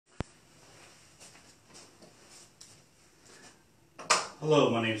Hello,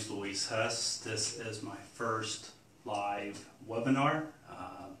 my name is Luis Hess. This is my first live webinar.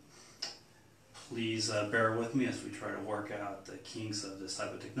 Please bear with me as we try to work out the kinks of this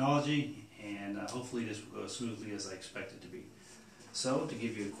type of technology, and hopefully this will go as smoothly as I expect it to be. So, to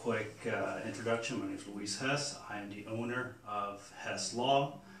give you a quick introduction, my name is Luis Hess. I am the owner of Hess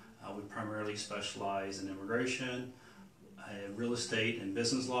Law. We primarily specialize in immigration, real estate, and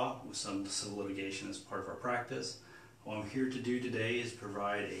business law with some civil litigation as part of our practice. What I'm here to do today is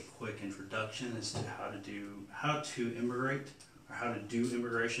provide a quick introduction as to how to immigrate or how to do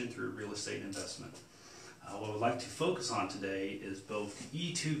immigration through real estate investment. What I would like to focus on today is both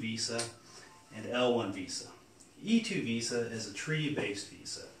E2 visa and L1 visa. E2 visa is a treaty-based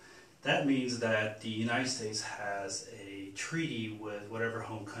visa. That means that the United States has a treaty with whatever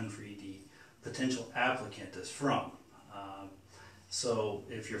home country the potential applicant is from. So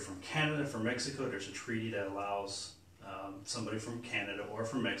if you're from Canada, from Mexico, there's a treaty that allows somebody from Canada or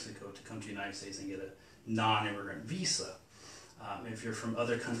from Mexico to come to the United States and get a non-immigrant visa. If you're from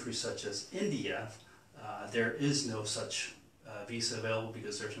other countries such as India, there is no such visa available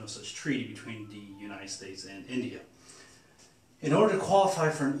because there's no such treaty between the United States and India. In order to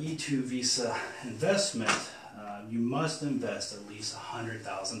qualify for an E2 visa investment, you must invest at least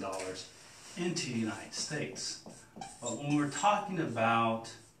 $100,000 into the United States. But when we're talking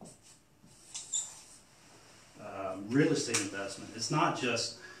about real estate investment, it's not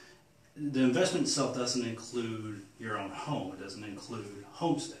just, the investment itself doesn't include your own home, it doesn't include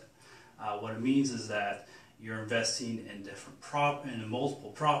homestead. What it means is that you're investing in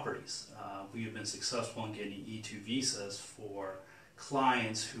multiple properties. We have been successful in getting E2 visas for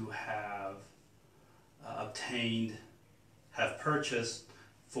clients who have purchased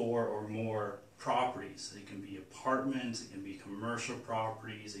 4 or more properties. It can be apartments, it can be commercial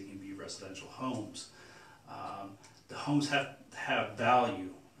properties, it can be residential homes. The homes have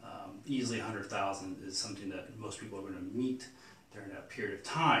value. Easily $100,000 is something that most people are going to meet during that period of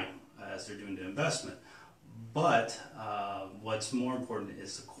time as they're doing the investment. But what's more important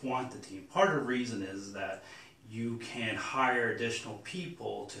is the quantity. And part of the reason is that you can hire additional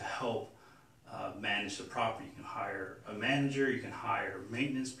people to help manage the property. You can hire a manager, you can hire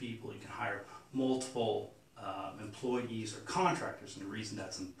maintenance people, you can hire multiple employees or contractors. And the reason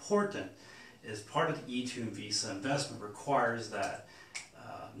that's important is part of the E2 visa investment requires that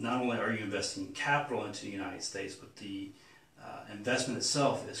not only are you investing capital into the United States, but the investment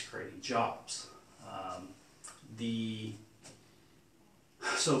itself is creating jobs.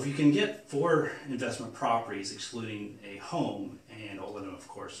 So if you can get 4 investment properties, excluding a home, and all of them, of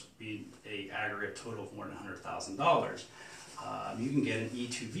course, be an aggregate total of more than $100,000, you can get an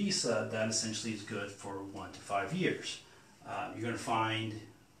E2 visa that essentially is good for 1 to 5 years. You're going to find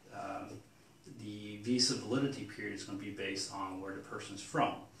the visa validity period is going to be based on where the person's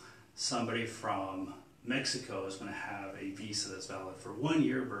from. Somebody from Mexico is going to have a visa that's valid for 1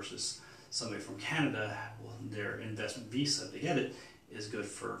 year versus somebody from Canada, well, their investment visa, if they get it, is good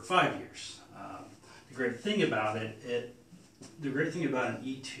for 5 years. The great thing about an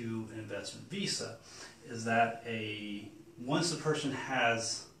E2 investment visa is that once the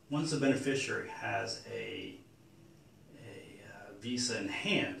beneficiary has a visa in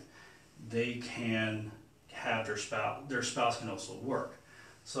hand, they can have their spouse can also work.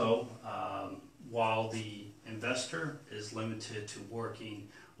 So while the investor is limited to working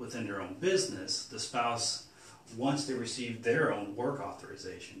within their own business, the spouse, once they receive their own work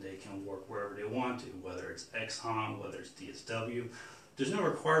authorization, they can work wherever they want to, whether it's Exxon, whether it's DSW. There's no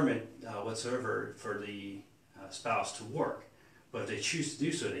requirement whatsoever for the spouse to work, but if they choose to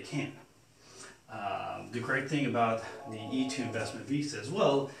do so, they can. The great thing about the E2 investment visa as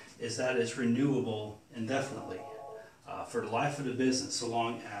well is that it's renewable indefinitely for the life of the business, so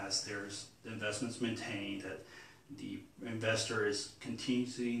long as there's the investments maintained, that the investor is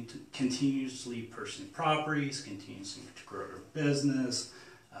continuously purchasing properties, continuing to grow their business,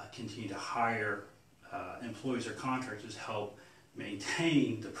 continue to hire employees or contractors to help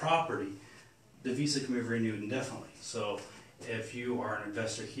maintain the property. The visa can be renewed indefinitely. So if you are an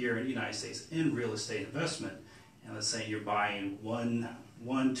investor here in the United States in real estate investment, and let's say you're buying 1,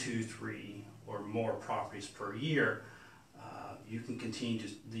 2, 3 or more properties per year, you can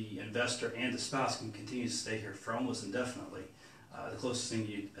the investor and the spouse can continue to stay here for almost indefinitely. The closest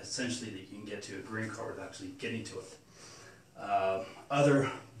thing essentially that you can get to a green card is actually getting to it.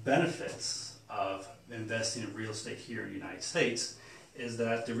 Other benefits of investing in real estate here in the United States is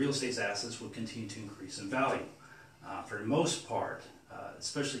that the real estate assets will continue to increase in value. For the most part,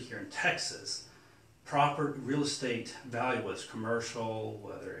 especially here in Texas, proper real estate value, whether it's commercial,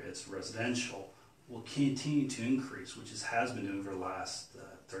 whether it's residential, will continue to increase, which it has been doing for the last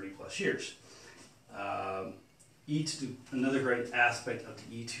 30 plus years. Another great aspect of the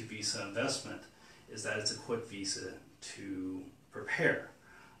E2 visa investment is that it's a quick visa to prepare.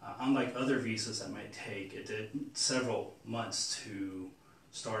 Unlike other visas that might take several months to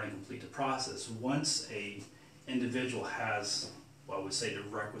start and complete the process, once a individual has, well, I would say, the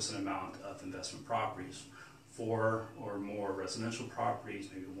requisite amount of investment properties, 4 or more residential properties,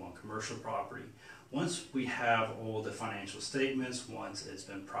 maybe 1 commercial property. Once we have all the financial statements, once it's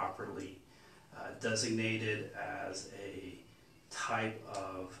been properly designated as a type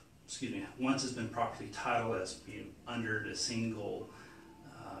of, once it's been properly titled as being under the single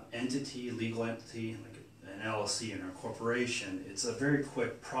entity, legal entity, like an LLC and a corporation, it's a very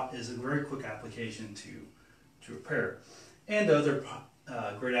quick application to prepare. And the other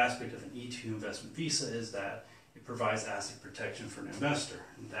great aspect of an E2 investment visa is that it provides asset protection for an investor.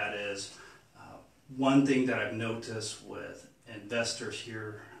 And that is one thing that I've noticed with investors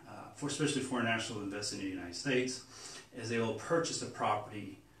here, especially foreign nationals investing in the United States, is they will purchase a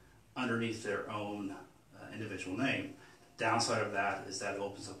property underneath their own individual name. The downside of that is that it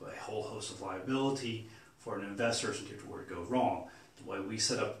opens up a whole host of liability for an investor if it were to go wrong. The way we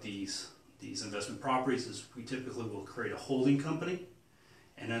set up these investment properties is we typically will create a holding company,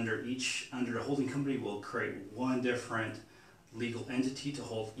 and under the holding company we'll create one different legal entity to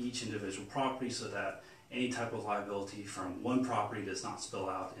hold each individual property, so that any type of liability from one property does not spill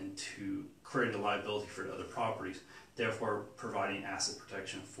out into creating a liability for the other properties, therefore providing asset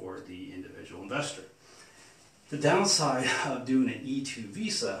protection for the individual investor. The downside of doing an E2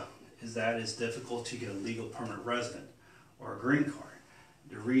 visa is that it's difficult to get a legal permanent resident or a green card.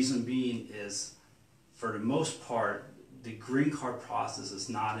 The reason being is, for the most part, the green card process is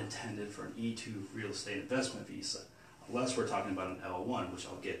not intended for an E2 real estate investment visa, unless we're talking about an L1, which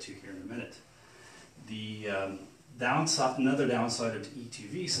I'll get to here in a minute. The another downside of the E2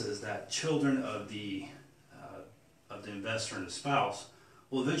 visa is that children of the investor and the spouse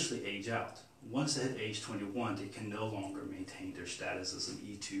will eventually age out. Once they hit age 21, they can no longer maintain their status as an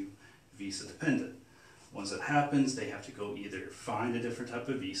E2 visa dependent. Once that happens, they have to go either find a different type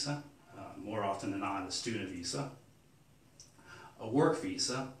of visa, more often than not a student visa, a work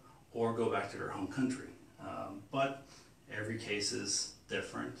visa, or go back to their home country. But every case is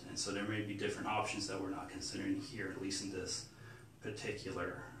different, and so there may be different options that we're not considering here, at least in this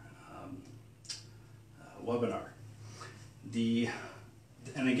particular webinar.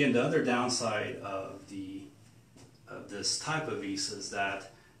 And again, the other downside of this type of visa is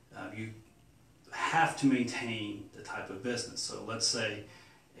that you have to maintain the type of business. So let's say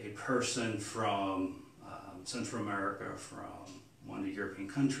a person from Central America, from one of the European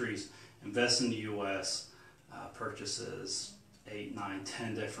countries, invests in the U.S., purchases 8, 9,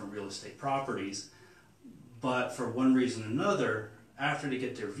 10 different real estate properties, but for one reason or another, after they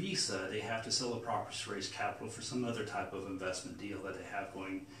get their visa, they have to sell the properties to raise capital for some other type of investment deal that they have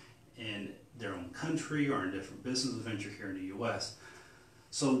going in their own country or in different business venture here in the U.S.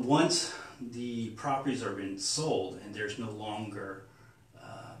 So once the properties are being sold and they're no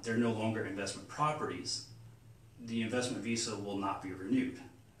longer investment properties, the investment visa will not be renewed.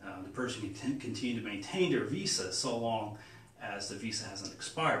 The person can continue to maintain their visa so long as the visa hasn't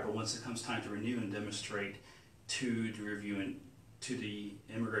expired, but once it comes time to renew and demonstrate to the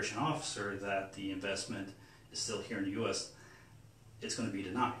immigration officer that the investment is still here in the U.S., it's going to be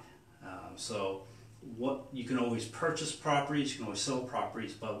denied. So you can always purchase properties, you can always sell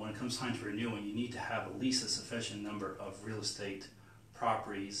properties, but when it comes time to renewing, you need to have at least a sufficient number of real estate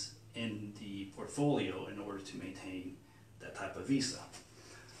properties in the portfolio in order to maintain that type of visa.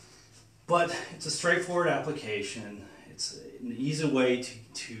 But it's a straightforward application. It's an easy way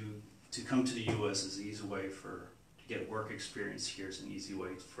to come to the U.S. It's an easy way to get work experience here. It's an easy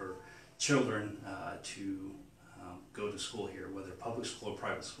way for children to go to school here, whether public school or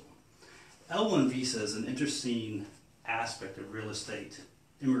private school. L1 visa is an interesting aspect of real estate,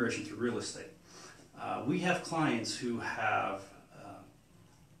 immigration through real estate. We have clients who have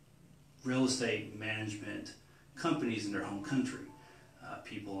real estate management companies in their home country.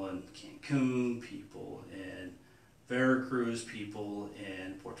 People in Cancun, people in Veracruz, people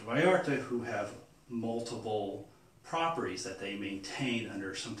in Puerto Vallarta who have multiple properties that they maintain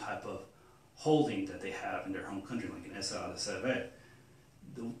under some type of holding that they have in their home country, like an SADCB.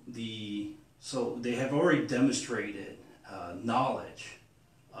 So they have already demonstrated knowledge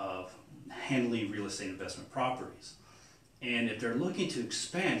of handling real estate investment properties. And if they're looking to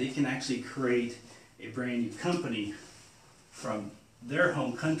expand, they can actually create a brand new company from their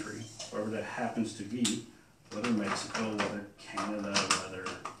home country, wherever that happens to be, whether Mexico, whether Canada, whether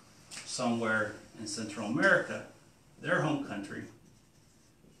somewhere in Central America, their home country,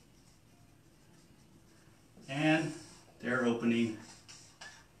 and they're opening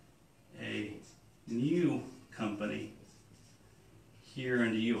a new company here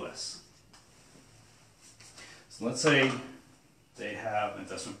in the U.S. So let's say they have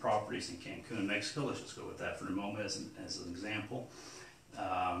investment properties in Cancun, Mexico. Let's just go with that for the moment as an example.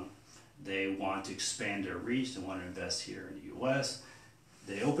 They want to expand their reach. They want to invest here in the U.S.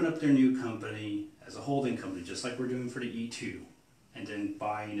 They open up their new company as a holding company, just like we're doing for the E2, and then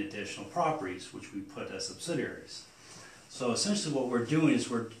buying additional properties, which we put as subsidiaries. So essentially what we're doing is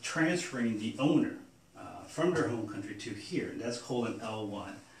we're transferring the owner from their home country to here, and that's called an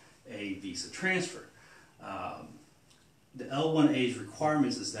L1A visa transfer. The L1A's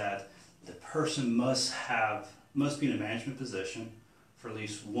requirements is that the person must be in a management position for at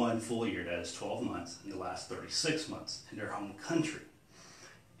least 1 full year, that is 12 months, in the last 36 months in their home country,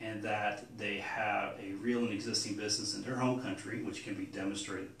 and that they have a real and existing business in their home country, which can be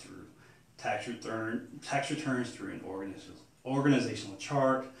demonstrated through tax returns, through an organizational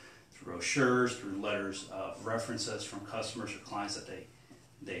chart, through brochures, through letters of references from customers or clients that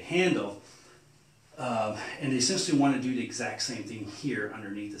they handle. And they essentially want to do the exact same thing here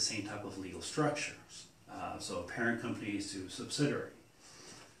underneath the same type of legal structures. So a parent company is to a subsidiary.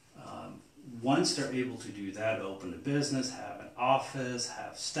 Once they're able to do that, open a business, have an office,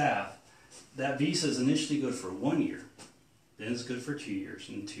 have staff, that visa is initially good for 1 year, then it's good for 2 years,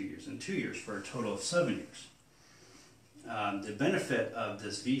 and 2 years, and 2 years, for a total of 7 years. The benefit of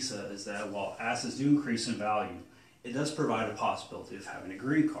this visa is that while assets do increase in value, it does provide a possibility of having a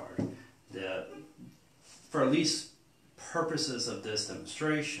green card. For at least purposes of this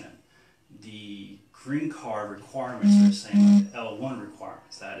demonstration, the green card requirements are the same as the L1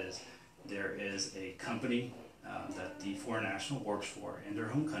 requirements. That is, there is a company that the foreign national works for in their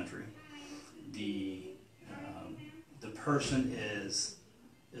home country. The person is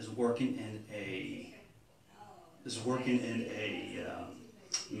working in a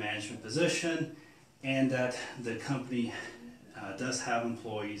management position, and that the company does have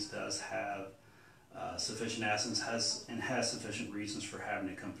employees, does have sufficient assets, has sufficient reasons for having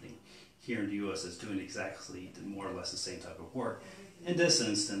a company here in the U.S. that's doing exactly more or less the same type of work. In this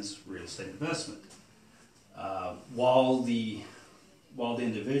instance, real estate investment. While the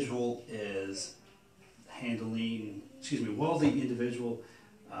individual is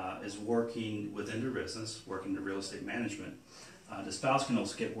is working within their business, working in real estate management, the spouse can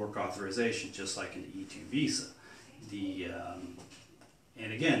also get work authorization, just like in the E2 visa.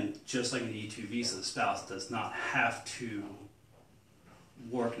 And again, just like in the E2 visa, the spouse does not have to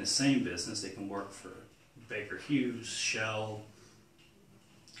work in the same business. They can work for Baker Hughes, Shell.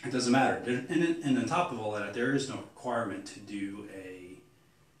 It doesn't matter. And on top of all that, there is no requirement to do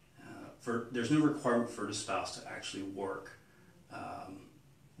there's no requirement for the spouse to actually work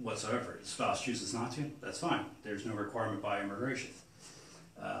whatsoever. If the spouse chooses not to, that's fine. There's no requirement by immigration.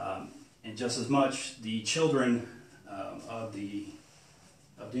 And just as much, the children of the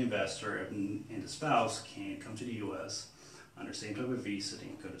investor and the spouse can come to the U.S. under the same type of visa. They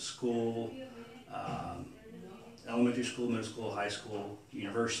can go to school, elementary school, middle school, high school,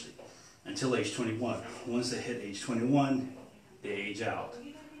 university, until age 21. Once they hit age 21, they age out,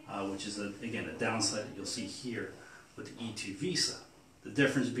 which is, again, a downside that you'll see here with the E2 visa. The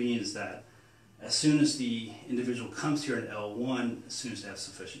difference being is that as soon as the individual comes here in L1, as soon as they have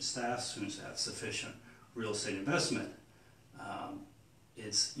sufficient staff, as soon as they have sufficient real estate investment,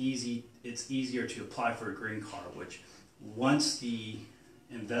 it's easier to apply for a green card, which once the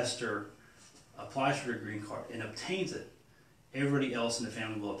investor applies for a green card and obtains it, everybody else in the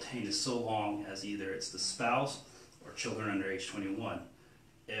family will obtain it, so long as either it's the spouse or children under age 21.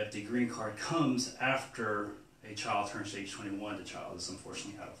 If the green card comes after a child turns age 21, the child is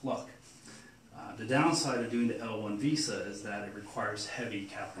unfortunately out of luck. The downside of doing the L1 visa is that it requires heavy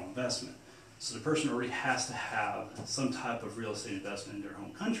capital investment. So the person already has to have some type of real estate investment in their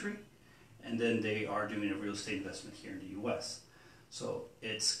home country, and then they are doing a real estate investment here in the U.S. So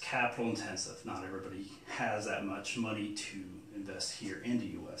it's capital intensive. Not everybody has that much money to invest here in the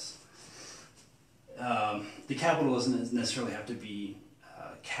U.S. The capital doesn't necessarily have to be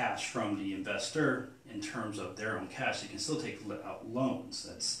cash from the investor in terms of their own cash. They can still take out loans.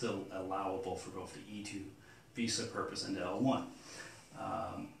 That's still allowable for both the E2 visa purpose and the L1.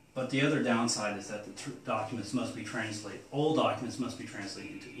 But the other downside is that the documents must be translated, all documents must be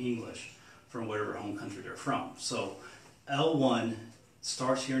translated into English from whatever home country they're from. So L1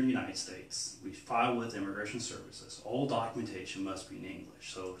 starts here in the United States. We file with Immigration Services. All documentation must be in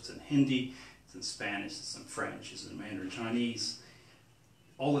English. So it's in Hindi, it's in Spanish, it's in French, it's in Mandarin Chinese.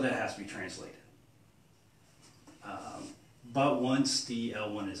 all of that has to be translated. But once the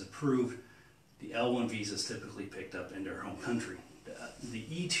L1 is approved, the L1 visa is typically picked up in their home country. The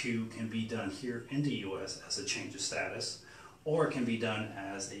E2 can be done here in the U.S. as a change of status, or it can be done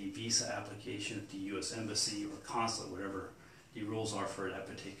as a visa application at the U.S. Embassy or consulate, whatever the rules are for that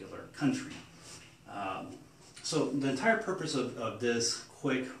particular country. So the entire purpose of this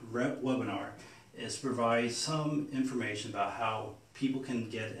quick webinar is to provide some information about how people can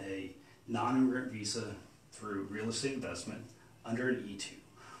get a non-immigrant visa through real estate investment under an E2,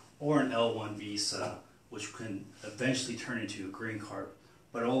 or an L1 visa, which can eventually turn into a green card.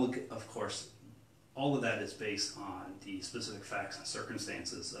 But of course, all of that is based on the specific facts and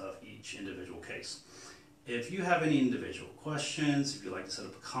circumstances of each individual case. If you have any individual questions, if you'd like to set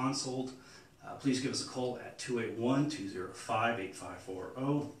up a consult, please give us a call at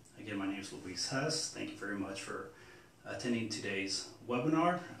 281-205-8540. Again, my name is Luis Hess. Thank you very much for attending today's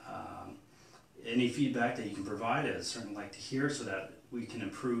webinar. Any feedback that you can provide, I'd certainly like to hear so that we can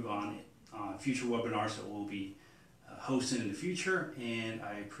improve on future webinars that we'll be hosting in the future. And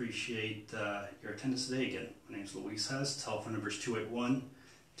I appreciate your attendance today. Again, my name is Luis Hess. Telephone number is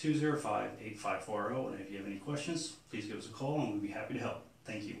 281-205-8540. And if you have any questions, please give us a call and we'll be happy to help.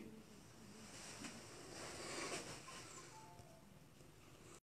 Thank you.